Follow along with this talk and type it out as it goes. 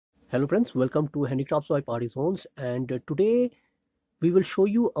Hello friends, welcome to Handicrafts by Party Zones, and today we will show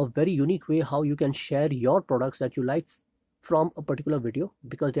you a very unique way how you can share your products that you like from a particular video,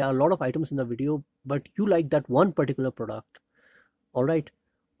 because there are a lot of items in the video but you like that one particular product. All right,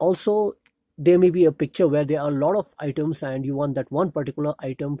 also there may be a picture where there are a lot of items and you want that one particular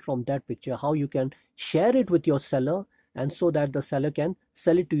item from that picture, how you can share it with your seller, and so that the seller can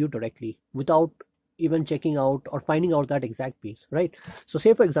sell it to you directly without even checking out or finding out that exact piece, right? So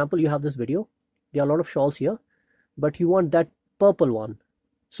say for example you have this video, there are a lot of shawls here, but you want that purple one,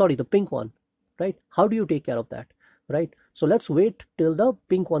 sorry, the pink one, right? How do you take care of that, right? So let's wait till the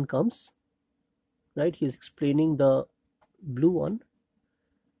pink one comes, right? He's explaining the blue one.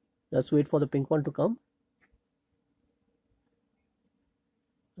 Let's wait for the pink one to come.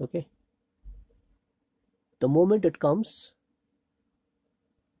 Okay, the moment it comes,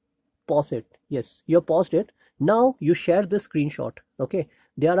 pause it. Yes, you have paused it. Now you share this screenshot. Okay,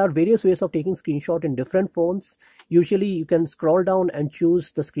 there are various ways of taking screenshot in different phones. Usually you can scroll down and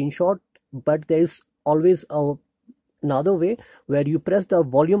choose the screenshot, but there is always another way where you press the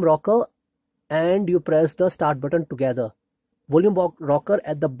volume rocker and you press the start button together. Volume rocker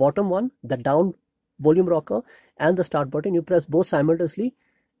at the bottom one, the down volume rocker, and the start button, you press both simultaneously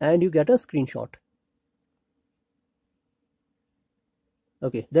and you get a screenshot.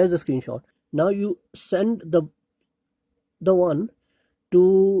 Okay, there's the screenshot. Now you send the one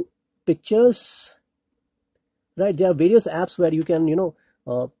to pictures, right? There are various apps where you can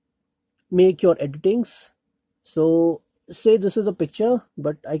make your editings. So say this is a picture,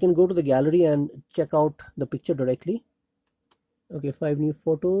 but I can go to the gallery and check out the picture directly. Okay, 5 new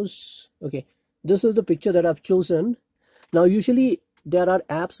photos. Okay, this is the picture that I've chosen. Now usually there are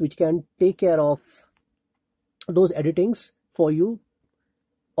apps which can take care of those editings for you.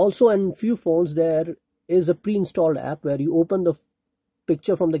 Also, in few phones there is a pre-installed app where you open the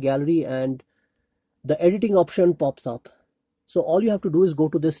picture from the gallery and the editing option pops up. So all you have to do is go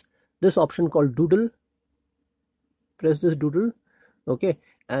to this option called doodle. Press this doodle. Okay,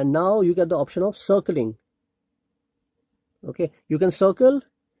 and now you get the option of circling. Okay, you can circle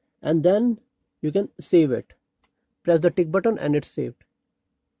and then you can save it. Press the tick button and it's saved,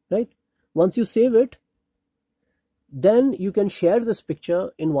 right? Once you save it, then you can share this picture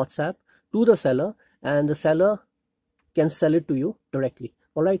in WhatsApp to the seller and the seller can sell it to you directly.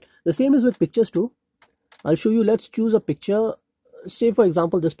 All right, the same is with pictures too. I'll show you. Let's choose a picture, say for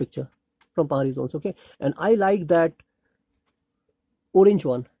example this picture from Party Zones. Okay, and I like that orange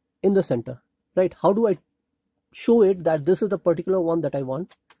one in the center, right? How do I show it that this is the particular one that I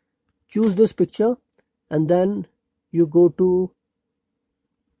want? Choose this picture and then you go to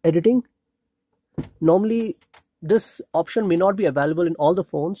editing. Normally this option may not be available in all the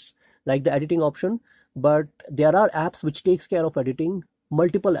phones, like the editing option, but there are apps which takes care of editing,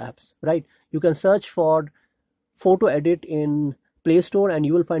 multiple apps, right? You can search for photo edit in Play Store and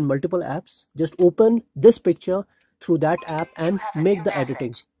you will find multiple apps. Just open this picture through that app and make the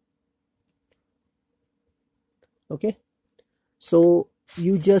editing. Okay, so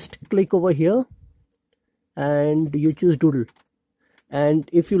you just click over here and you choose doodle, and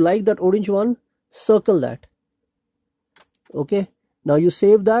if you like that orange one, circle that. Okay, now you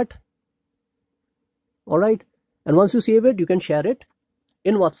save that. All right, and once you save it, you can share it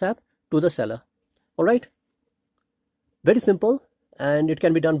in WhatsApp to the seller. All right, very simple and it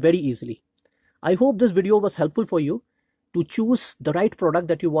can be done very easily. I hope this video was helpful for you to choose the right product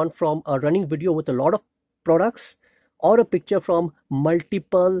that you want from a running video with a lot of products, or a picture from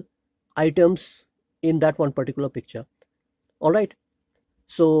multiple items in that one particular picture. All right,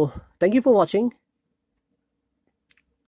 so thank you for watching,